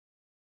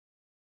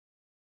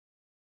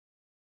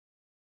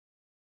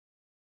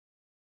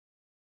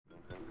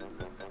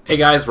Hey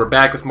guys, we're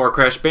back with more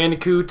Crash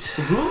Bandicoot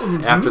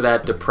after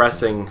that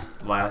depressing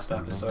last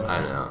episode. I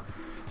know.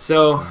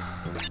 So,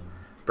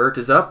 Bert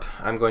is up.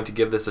 I'm going to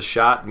give this a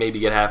shot, maybe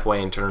get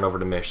halfway and turn it over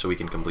to Mysh so we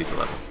can complete the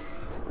level.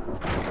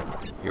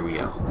 Here we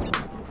go.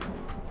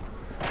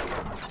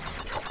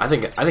 I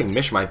think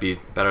Mysh might be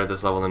better at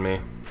this level than me.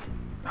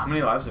 How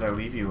many lives did I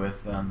leave you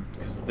with then?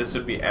 Because this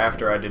would be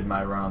after I did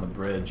my run on the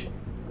bridge.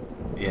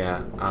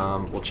 Yeah,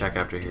 we'll check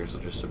after here, so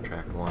just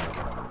subtract 1.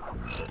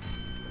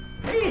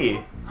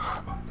 Hey!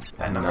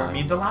 That number 9.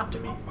 means a lot to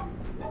me.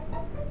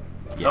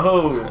 Yes.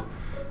 Oh!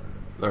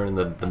 Learning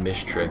the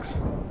Mysh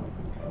tricks.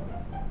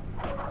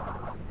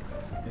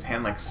 His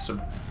hand like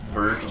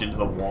subverged into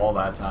the wall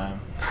that time.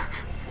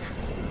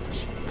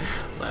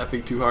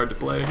 Laughing too hard to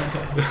play.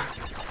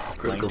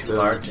 Critical too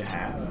hard to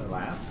have a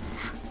laugh.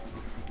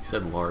 He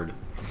said lard.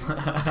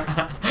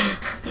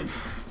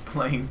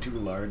 Playing too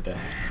large to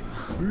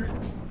have.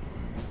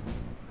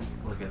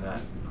 Look at that.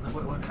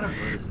 What kind of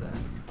bird is that?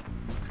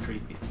 It's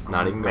creepy.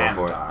 Not even going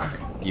for Dog.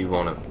 it. You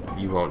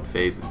won't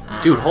phase it.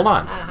 Dude, hold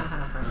on.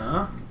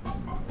 Huh?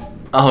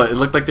 Oh, it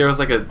looked like there was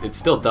like a. It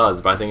still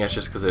does, but I think that's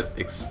just because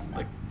it's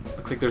like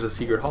looks like there's a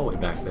secret hallway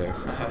back there.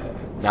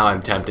 Now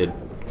I'm tempted,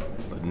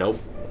 but nope.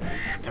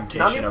 Temptation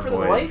Not even for the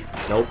avoided.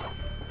 wife? Nope.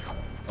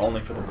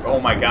 Only for the. Oh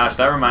my gosh,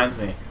 that reminds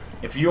me.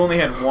 If you only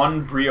had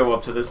one brio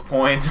up to this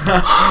point,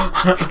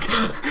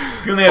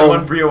 if you only had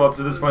one brio up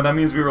to this point, that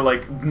means we were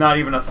like not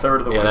even a third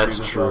of the way Yeah, through that's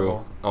this true.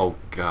 level. Oh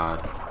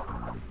god.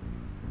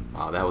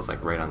 Wow, that was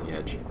like right on the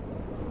edge.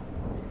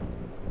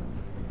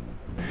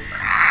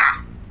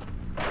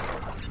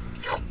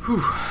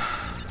 Whew.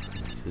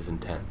 This is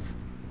intense.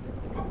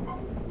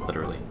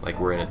 Literally, like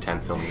we're in a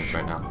tent filming this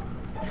right now.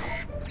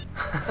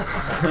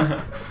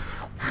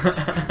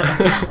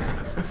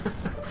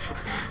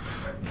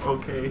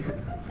 Okay.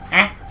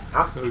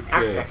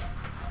 Okay.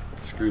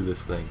 Screw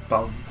this thing.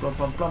 Bum, bum,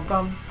 bum, bum,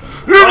 bum.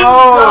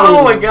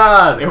 Oh my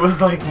god! It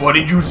was like, what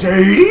did you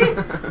say?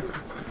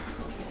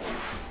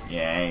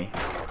 Yay.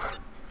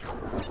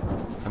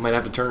 I might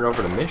have to turn it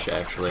over to Mysh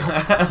actually.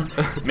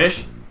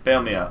 Mysh,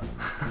 bail me out.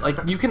 Like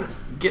you can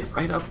get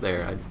right up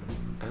there.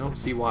 I don't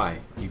see why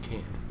you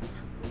can't.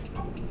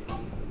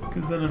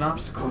 Because then an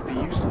obstacle would be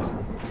useless.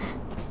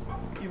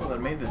 People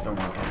that made this don't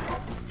want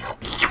that.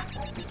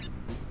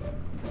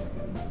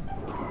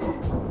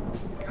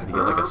 God, you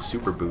get like a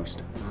super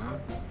boost.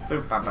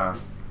 Super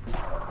boost.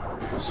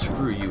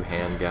 Screw you,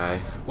 hand guy.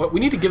 What? We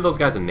need to give those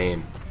guys a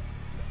name.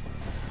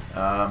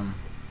 How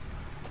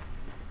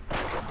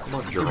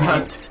about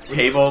Jerome?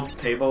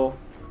 Table.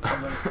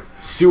 Something.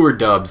 Sewer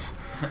dubs.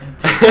 We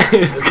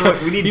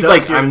need He's Dubs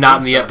like, here I'm to not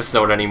in name the stuff.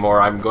 episode anymore.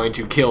 I'm going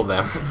to kill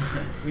them.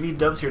 We need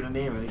Dubs here to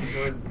name it. He's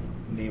always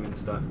naming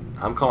stuff.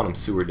 I'm calling them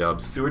sewer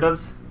dubs. Sewer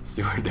Dubs?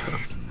 Sewer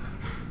dubs.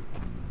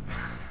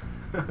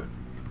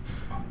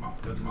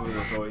 Dubs is with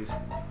us always.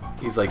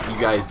 He's like, you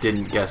guys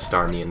didn't guest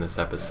star me in this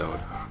episode.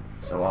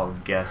 So I'll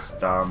guest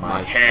star my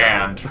Myself.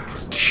 hand.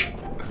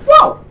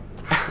 Whoa!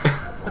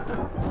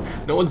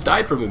 No one's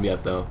died from him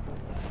yet, though.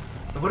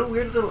 What a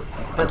weird little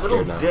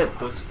now. dip.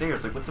 Those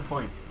stairs. Like, what's the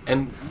point?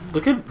 And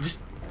look at just,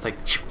 it's like,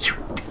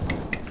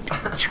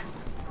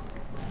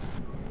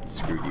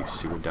 screw you,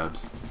 sewer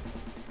dubs.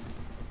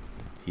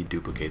 He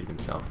duplicated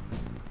himself.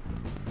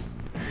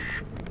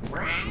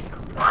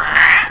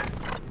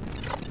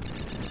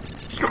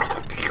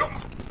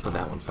 So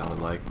that one sounded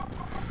like.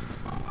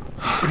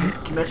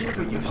 Can you imagine if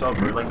you saw a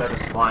bird like that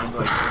just flying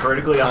like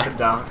vertically up and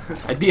down?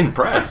 I'd be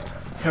impressed.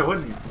 It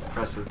would be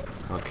impressive.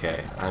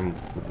 Okay, I'm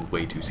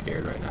way too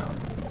scared right now.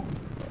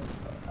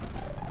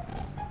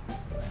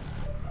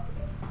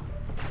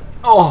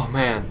 Oh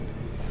man,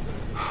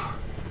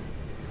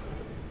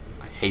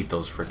 I hate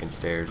those frickin'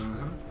 stairs.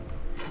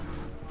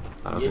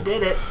 You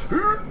did it.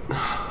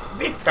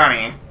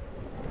 Victory!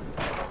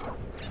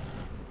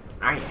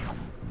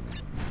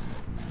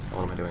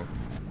 What am I doing?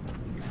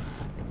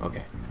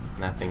 Okay,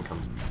 and that thing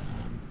comes.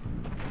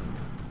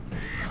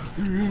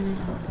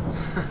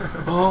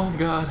 Oh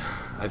god,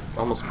 I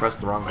almost pressed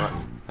the wrong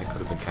button. That could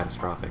have been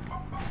catastrophic.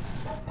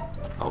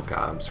 Oh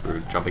god, I'm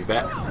screwed. Jumping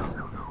back.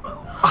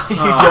 You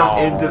jump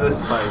into the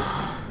spike.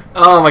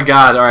 Oh my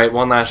god, alright,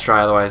 one last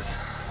try, otherwise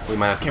we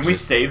might have to. Can we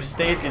save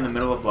state in the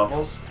middle of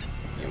levels?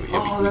 Yeah, we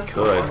That's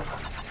could. so fun.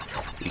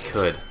 We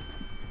could.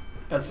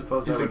 I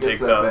suppose You that would think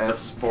take it's that the bad?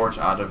 sport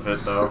out of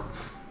it, though.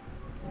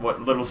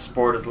 What little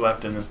sport is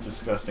left in this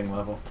disgusting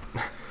level?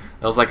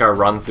 That was like our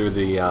run through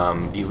the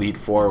Elite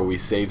Four where we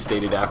save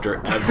stated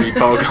after every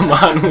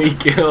Pokemon we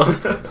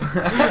killed.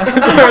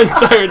 Our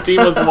entire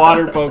team was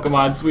water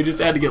Pokemon, so we just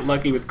had to get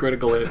lucky with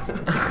critical hits.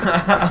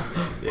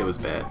 It was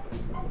bad.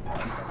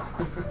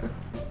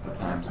 The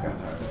times got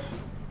hard.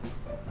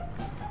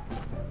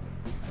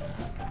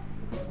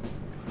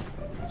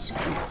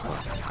 Screw this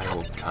level. I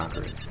will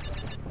conquer it.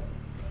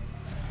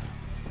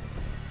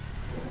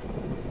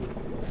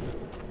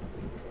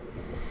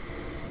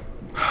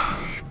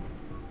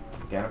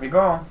 There we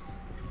go.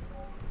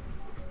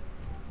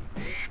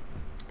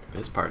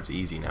 This part's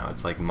easy now.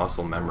 It's like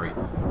muscle memory.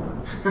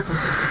 You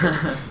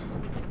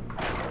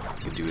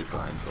can do it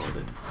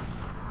blindfolded.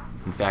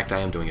 In fact, I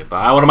am doing it.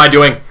 But what am I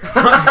doing?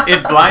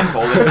 It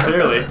blindfolded,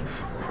 clearly.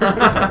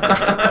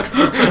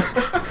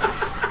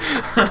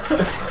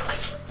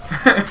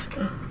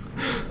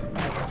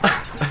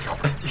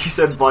 You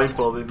said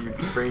blindfolded, your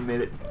brain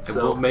made it I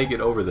so. won't make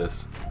it over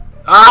this.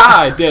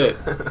 Ah, I did it.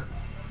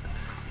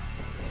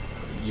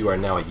 You are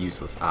now a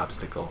useless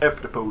obstacle.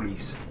 F the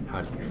police.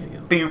 How do you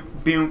feel? Boom,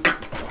 boom.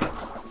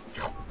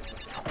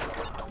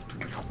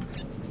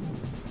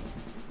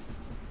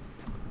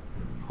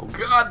 Oh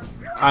God,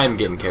 I'm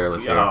getting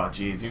careless here. Oh,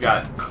 jeez, you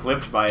got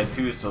clipped by it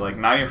too. So like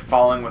now you're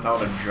falling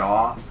without a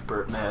jaw.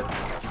 Bert mad.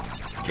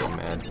 Getting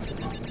mad.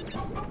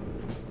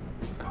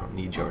 I don't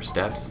need your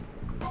steps.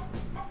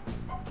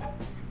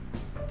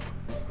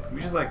 We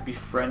just like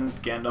befriend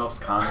Gandalf's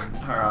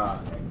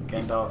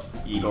Gandalf's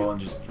eagle and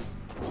just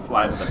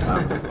fly to the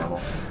top of this level.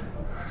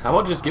 How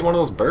about just get one of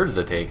those birds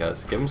to take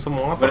us? Give them some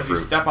wampa But if you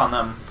fruit. step on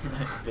them,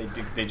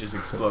 they just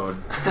explode.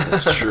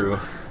 That's true.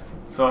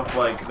 So if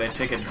like they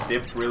take a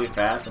dip really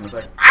fast and it's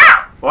like,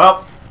 ah!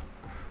 Well,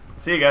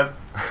 see you guys.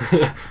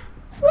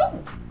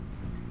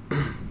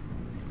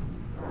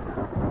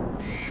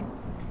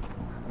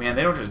 Man,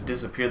 they don't just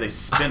disappear; they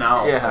spin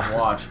out. Yeah.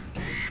 Watch.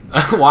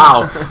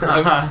 Wow.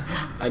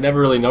 I never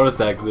really noticed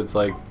that because it's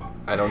like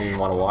I don't even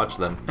want to watch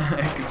them.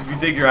 Because if you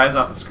take your eyes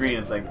off the screen,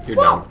 it's like You're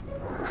dumb.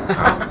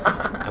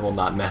 I will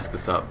not mess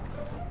this up.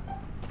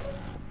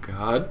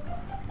 God.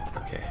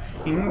 Okay.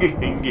 hingy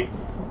hingy.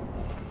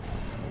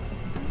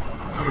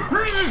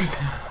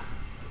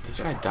 This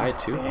guy died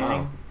too?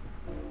 Wow.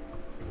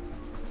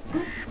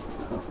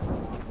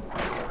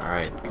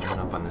 Alright, coming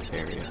up on this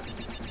area.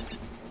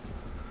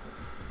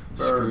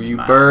 Screw you,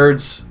 Birdman.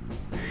 birds.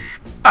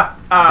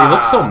 They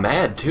look so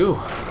mad too.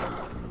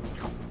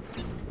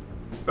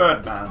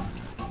 Birdman.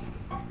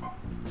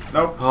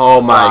 Nope.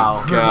 Oh my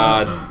Wow.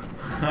 God.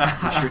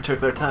 They sure took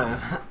their time.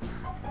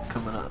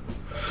 Coming up.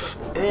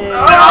 It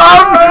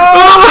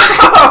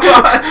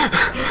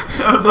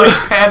was like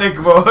panic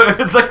mode.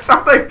 It's like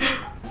something.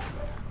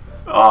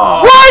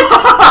 Oh.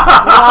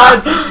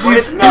 What?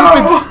 These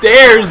stupid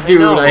stairs,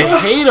 dude. know. I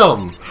hate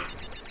them.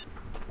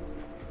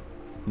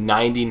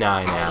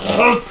 99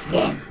 apples.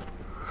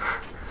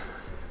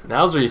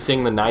 Now's where you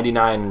sing the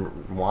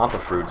 99 Wampa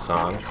Fruit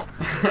song.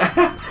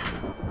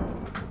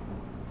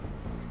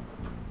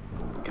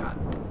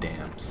 God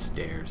damn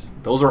stairs.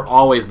 Those are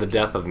always the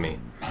death of me.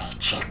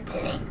 Magic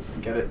plinks.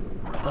 Get it?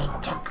 They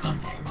took them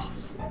from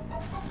us.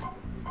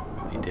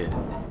 He did.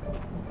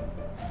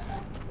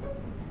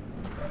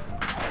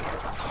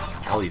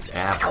 All these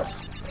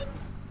apples.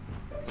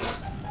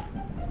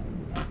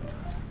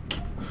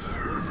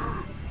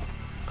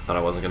 I thought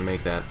I wasn't gonna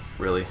make that,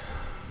 really.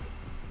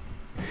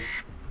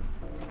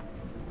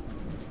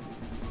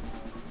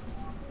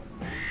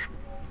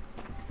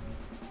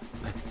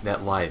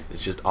 That life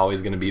is just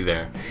always gonna be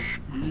there.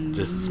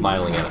 Just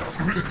smiling at us.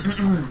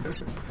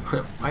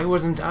 Why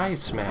wasn't I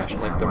smashed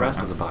like the rest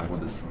of the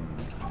boxes?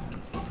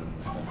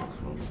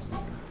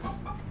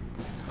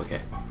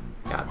 Okay,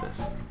 got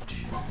this.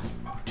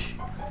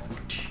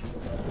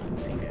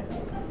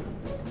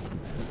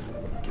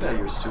 Get out of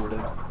your sewer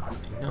depths.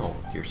 No,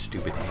 your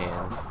stupid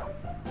hands.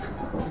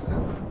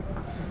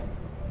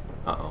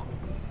 Uh-oh.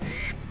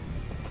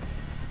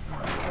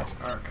 Nice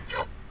arc.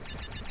 I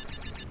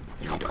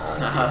need all the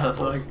I was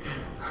apples. like,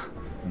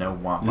 no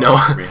wampa No,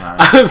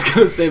 behind. I was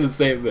gonna say the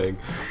same thing.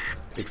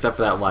 Except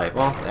for that light.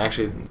 Well,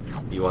 actually,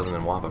 he wasn't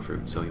in Wampa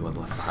Fruit, so he was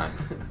left behind.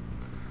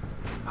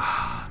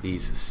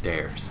 These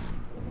stairs.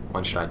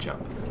 When should I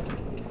jump?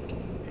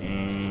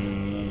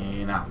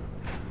 And now.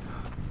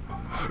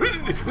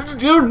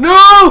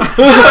 No!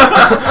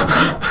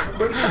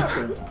 What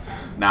happened?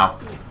 Now.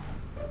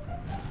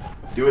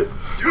 Do it.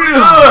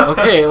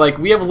 Okay, like,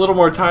 we have a little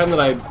more time than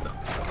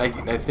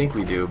I think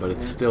we do, but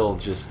it's still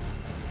just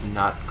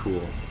not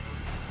cool.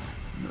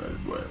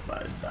 Oh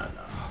my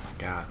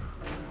god.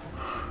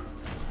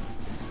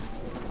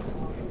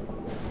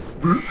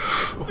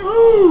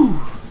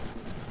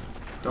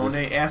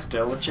 Donate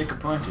Astel with chicken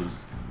pointers.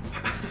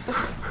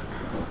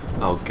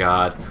 Oh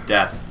god.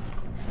 Death.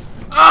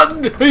 Oh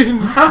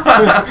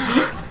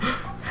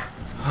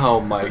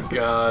my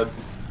god.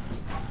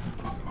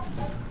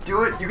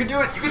 Do it. You can do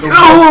it. You can do it.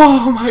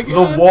 Oh my The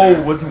god.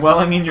 woe was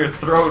welling in your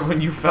throat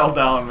when you fell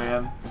down,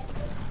 man.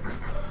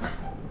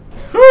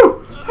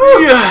 Woo!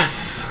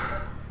 Yes!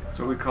 That's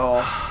what we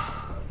call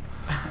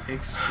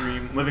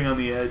extreme living on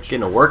the edge.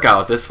 Getting a workout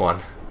with this one.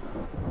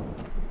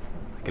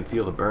 I can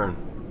feel the burn.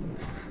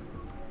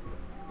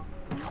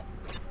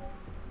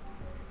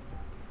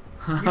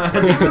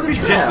 It was a Be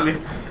trap. gently.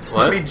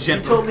 What? Be You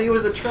gentle. told me it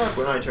was a trap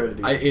when I tried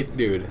to do it.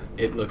 Dude,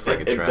 it looks like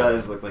a It trap.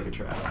 does look like a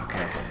trap.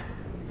 Okay.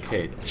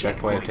 Okay,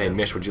 checkpoint obtained.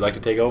 Mish, would you like to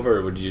take over,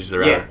 or would you just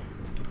rather? Yeah.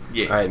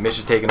 Yeah. Alright, Mish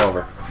is taking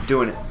over.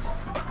 Doing it.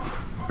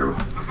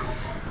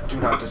 Do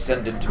not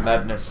descend into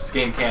madness. This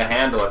game can't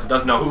handle us. It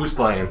doesn't know who's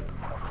playing.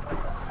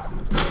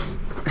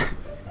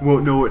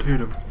 Won't know what hit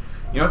him.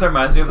 You know what that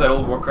reminds me of? That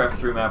old Warcraft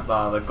 3 map,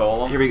 the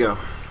Golem? Here we go.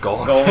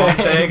 Golem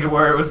tag,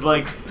 where it was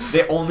like,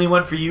 they only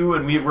went for you,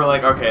 and we were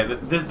like, okay,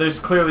 there's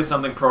clearly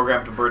something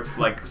programmed to Bert's,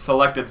 like,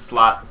 selected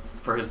slot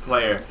for his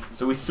player.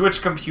 So we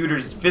switched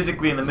computers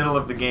physically in the middle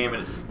of the game,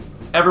 and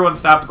everyone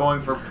stopped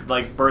going for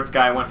like Bert's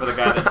guy and went for the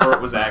guy that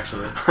Bert was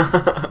actually.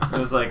 It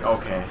was like,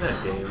 okay.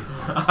 That game.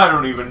 I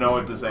don't even know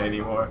what to say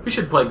anymore. We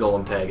should play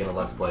Golem Tag in a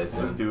Let's Play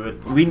soon. Let's do it.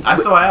 I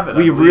still have it.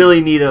 We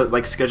really need to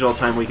like schedule a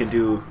time we can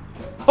do.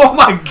 Oh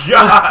my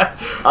god!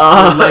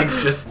 Your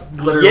legs just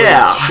literally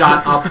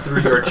shot up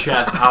through your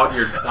chest, out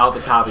the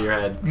top of your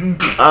head.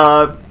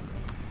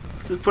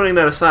 So putting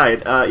that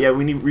aside, yeah,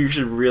 we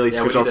should really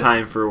schedule need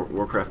time for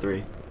Warcraft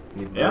 3.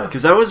 Yeah.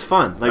 Because that was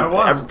fun. Like, That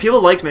was.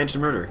 people liked Mansion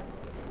Murder.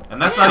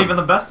 And that's not even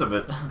the best of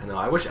it. I know.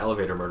 I wish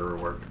Elevator Murderer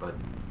worked, but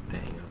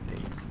dang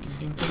updates.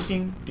 Ding, ding,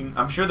 ding, ding.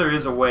 I'm sure there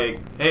is a way.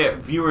 Hey,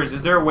 viewers,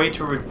 is there a way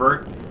to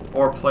revert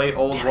or play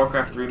old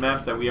Warcraft 3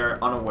 maps that we are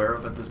unaware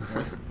of at this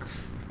point?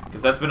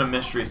 Because that's been a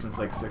mystery since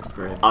like 6th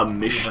grade. A Even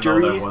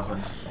mystery? though there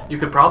wasn't. You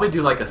could probably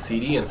do like a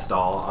CD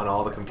install on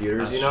all the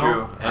computers, That's you know?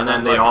 true. And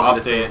then they'd all be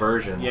the same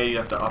version. Yeah, you'd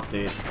have to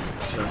update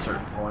to a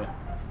certain point.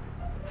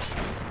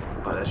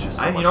 But it's just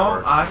so much You know,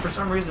 work. for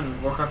some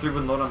reason, Warcraft 3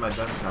 wouldn't load on my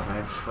desktop. I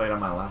have to play it on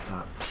my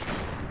laptop.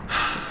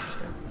 That's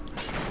interesting.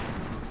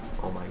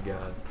 Oh my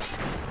god.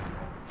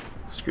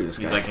 Screw this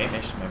guy. He's like, hey,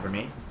 Mysh, remember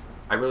me?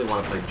 I really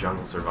want to play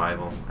Jungle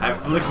Survival.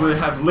 I've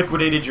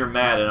liquidated your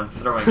mad, and I'm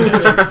throwing it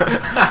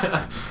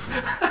at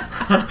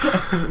you.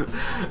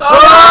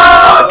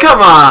 Oh,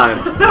 come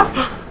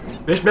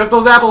on! Mysh, milk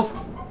those apples!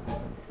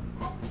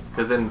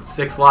 Because in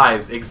 6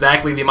 lives,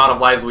 exactly the amount of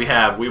lives we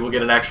have, we will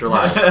get an extra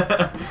life.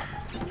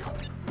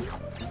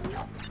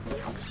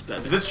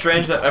 Is it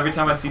strange that every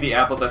time I see the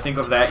apples, I think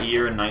of that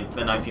year in the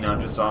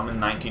 1900s, so I'm in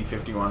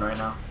 1951 right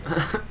now?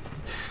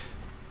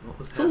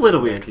 It's a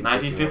little weird.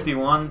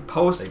 1951,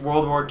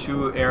 post-World War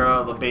II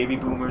era, the baby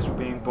boomers were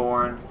being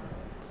born.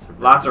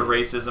 Lots of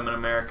racism in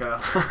America.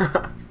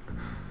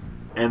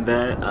 And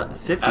then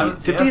 50s. Yeah,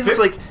 50s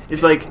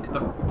is like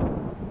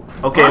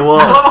okay, What?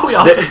 well, we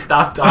all just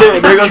stopped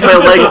talking. there goes my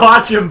Just leg.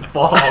 watch him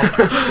fall.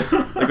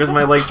 There goes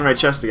my legs from my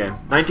chest again.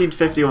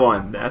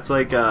 1951. That's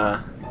like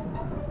No,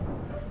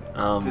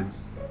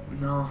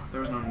 there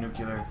was no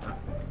nuclear.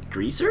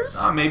 greasers.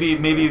 Maybe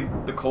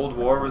the Cold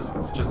War was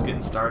just getting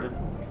started.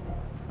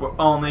 We're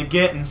only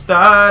getting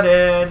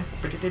started.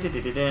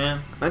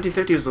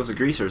 1950s was the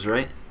greasers,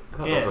 right? I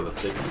thought Yeah. those were the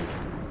 60s.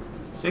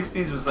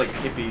 60s was like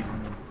hippies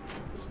and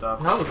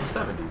stuff. That was the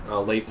 70s.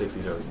 Oh, late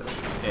 60s, early 70s.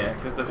 Yeah,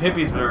 because the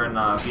hippies were in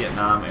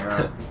Vietnam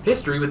era.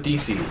 History with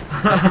DC.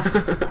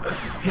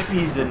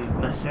 Hippies in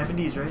the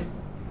 70s, right?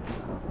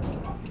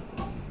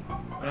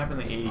 What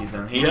happened in the 80s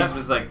then? 80s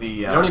was like the.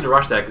 You don't need to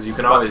rush that because you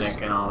can always.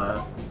 Sputnik and all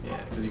that.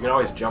 Yeah, because you can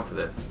always jump for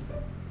this.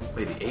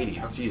 Wait, the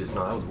 80s? Jesus,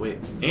 no, that was way.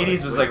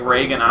 80s was like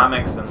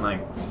Reaganomics and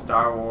like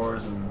Star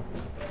Wars and.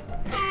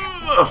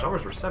 Star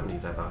Wars were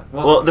 70s, I thought.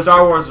 Well, the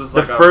Star Wars was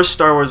like the first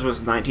Star Wars was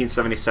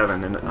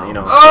 1977, and you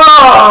know.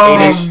 Oh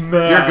 80s.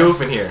 man! You're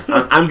goofing here.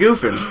 I'm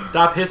goofing.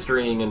 Stop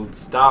historying and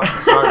start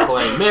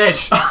playing.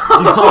 Mysh! You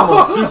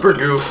almost super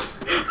goof.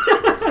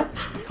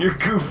 Your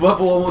goof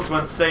level almost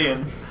went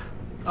Saiyan.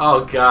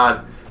 Oh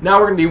god. Now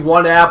we're gonna be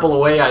 1 apple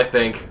away, I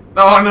think.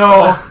 Oh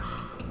no!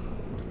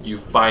 You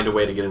find a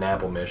way to get an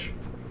apple, Mysh.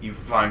 You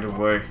find a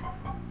way.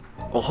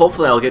 Well,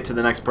 hopefully I'll get to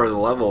the next part of the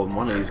level in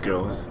one of these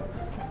goes.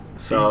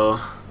 So,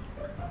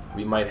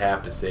 We might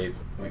have to save.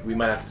 We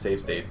might have to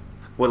save state.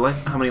 what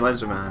life? How many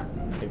lives am I at?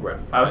 I think we're at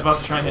I was about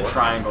to try and hit 4.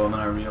 triangle, and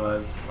then I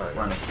realized Right.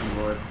 we're on a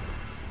keyboard.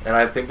 And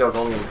I think that was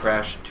only in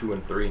Crash 2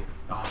 and 3.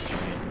 Oh, that's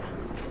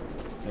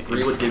right.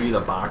 3 would give you the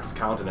box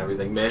count and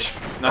everything. Mysh.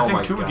 And I Oh think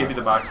my 2 would God. give you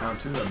the box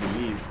count too, I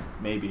believe.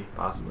 Maybe.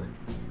 Possibly.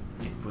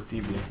 If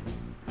possible.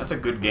 That's a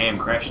good game.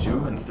 Crash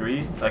 2 and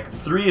 3. Like,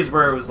 3 is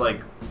where it was like,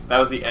 that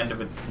was the end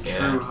of its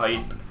true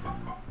hype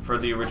for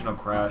the original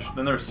Crash.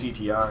 Then there was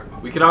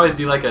CTR. We could always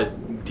do like a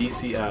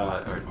DC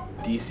or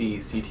DC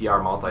CTR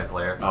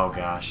multiplayer. Oh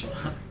gosh. If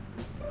I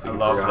we could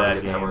love figure out how to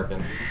that get game.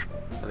 working.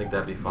 I think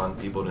that'd be fun.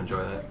 People would enjoy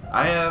that.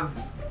 I have...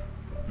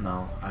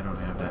 No, I don't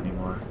have that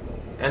anymore.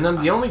 And then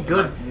the only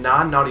good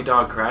non-Naughty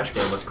Dog Crash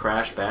game was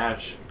Crash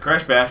Bash.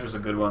 Crash Bash was a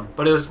good one.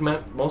 But it was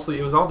mostly,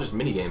 it was all just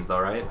mini games though,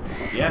 right?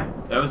 Yeah,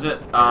 that was it.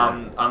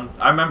 I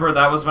remember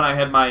that was when I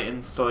had my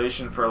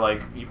installation for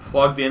like, you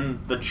plugged in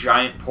the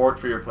giant port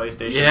for your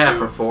PlayStation 2. Yeah,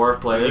 for 4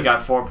 players. You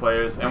got 4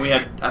 players, and we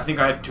had, I think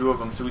I had 2 of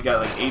them, so we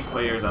got like 8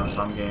 players on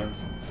some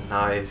games.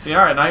 Nice. See,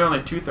 alright, now you're only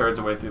 2/3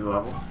 away through the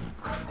level.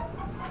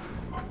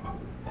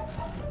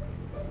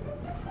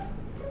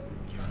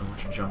 You don't know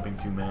what you're jumping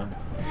to, man.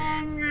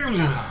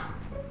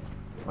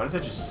 Why does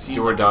that just seem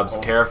Sewer like dubs, a-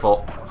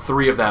 careful.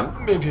 3 of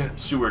them.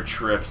 Sewer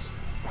trips.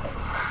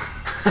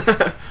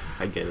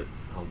 I get it.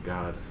 Oh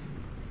god.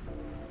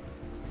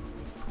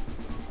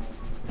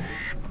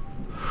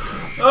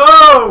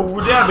 Oh,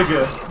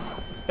 Dabiga!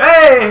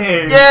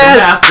 Hey!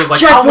 Yes! Was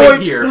like, I'll wait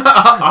Checkpoint! here.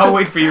 I'll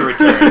wait for your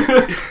return.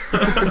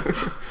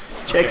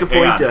 Check a Okay,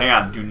 hang point. on, hang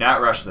on. Do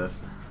not rush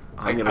this.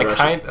 I'm gonna I rush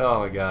kind. it. Oh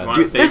my god. Wanna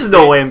Dude, save there's state?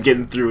 no way I'm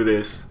getting through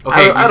this.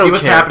 Okay, I you don't see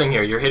what's care. happening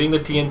here. You're hitting the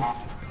TN.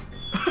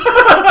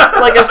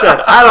 Like I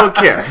said, I don't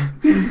care.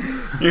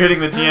 You're hitting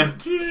the TN.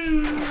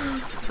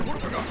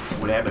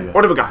 What happened?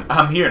 What have we got?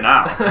 I'm here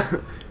now.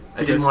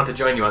 I didn't want to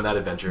join you on that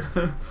adventure,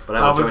 but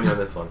I will join you on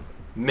this one.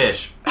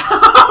 Mysh.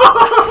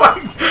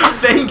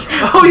 Thank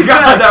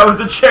God that was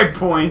a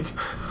checkpoint.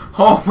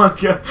 Oh my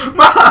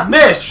God.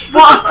 Mysh!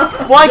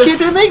 Why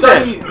can't I make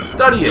that?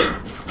 Study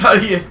it.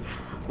 Study it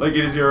like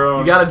it is your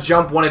own. You gotta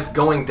jump when it's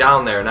going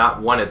down there,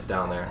 not when it's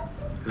down there.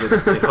 Because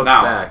it hooks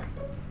back.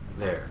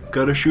 There.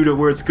 Gotta shoot it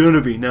where it's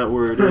gonna be, not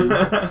where it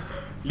is.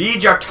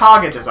 Lead your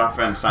target, as our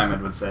friend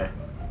Simon would say.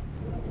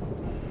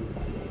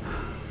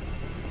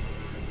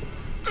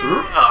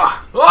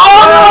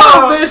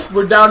 Oh no, Mysh!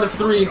 We're down to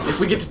 3. If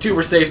we get to 2,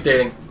 we're safe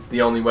stating. It's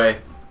the only way.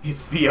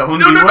 It's the only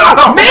No! Mysh,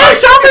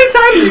 how many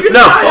times are you gonna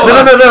die?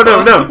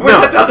 No! We're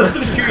not down to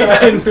 3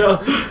 I know.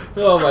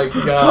 Oh my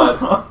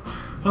God.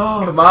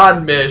 Come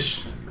on,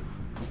 Mysh.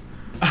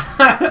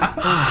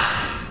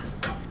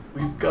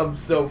 We've come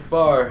so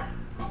far.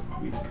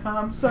 We've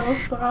come so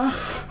far.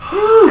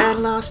 And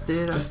lost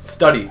it. Just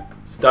study.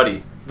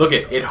 Look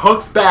it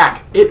hooks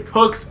back. It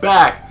hooks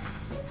back.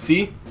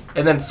 See?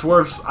 And then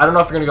swerves. I don't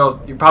know if you're gonna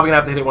go. You're probably gonna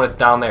have to hit it when it's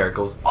down there. It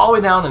goes all the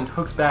way down and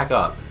hooks back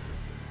up.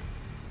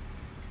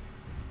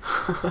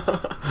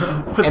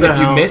 And if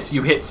you miss,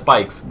 you hit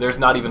spikes. There's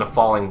not even a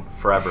falling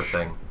forever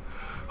thing.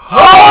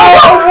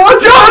 Oh!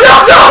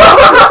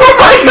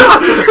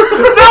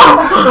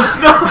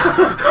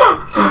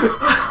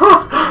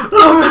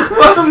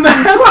 The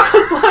mask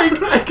was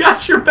like, I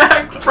got your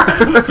back,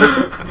 friend.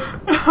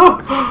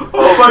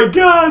 Oh my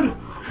God!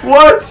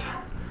 What?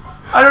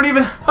 I don't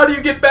even. How do you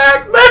get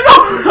back?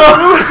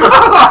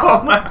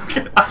 Oh my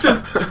God!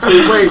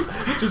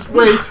 Just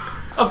wait.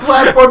 A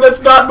platform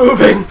that's not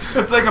moving.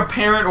 It's like a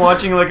parent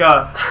watching like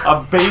a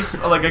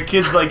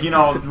kid's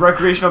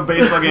recreational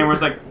baseball game where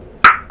it's like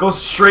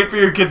goes straight for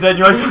your kid's head and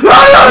you're like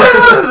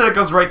it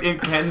goes right in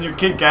and your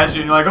kid catches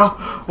you and you're like,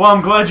 oh well,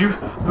 I'm glad you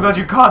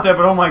caught that,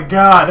 but oh my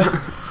God.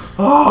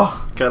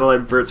 Oh, Gotta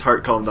let Bert's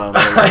heart calm down.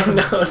 I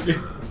know,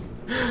 dude.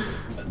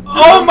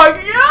 Oh my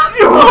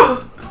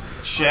God!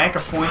 Shaq, a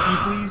pointy,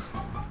 please.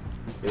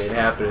 It ain't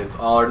happening. It's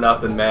all or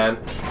nothing, man.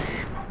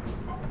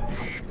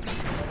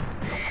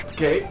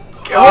 Okay.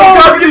 Oh,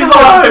 look at these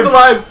lives! The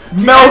lives! The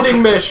Milk.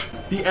 ending, Mysh!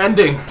 The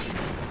ending.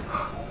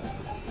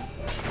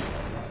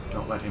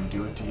 Don't let him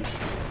do it to you.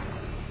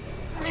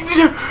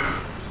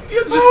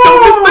 Just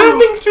don't miss the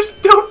ending!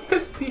 Just don't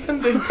miss the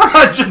ending!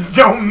 Just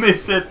don't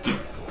miss it.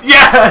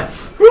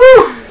 Yes!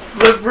 Woo!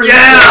 Slippery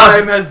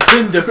slime has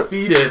been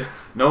defeated.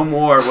 No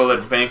more will it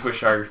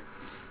vanquish our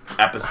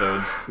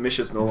episodes. Mysh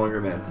is no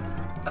longer mad.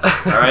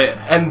 Alright.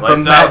 And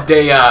from that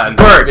day on,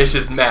 Bert.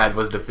 Mysh's mad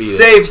was defeated.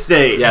 Save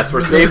state! Yes,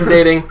 we're safe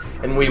stating,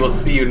 and we will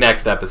see you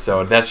next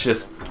episode. That's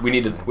just we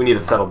need to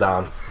settle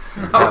down.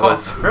 That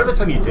was Remember the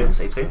time you did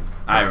save state?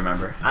 I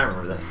remember. I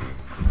remember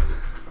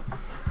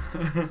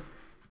that.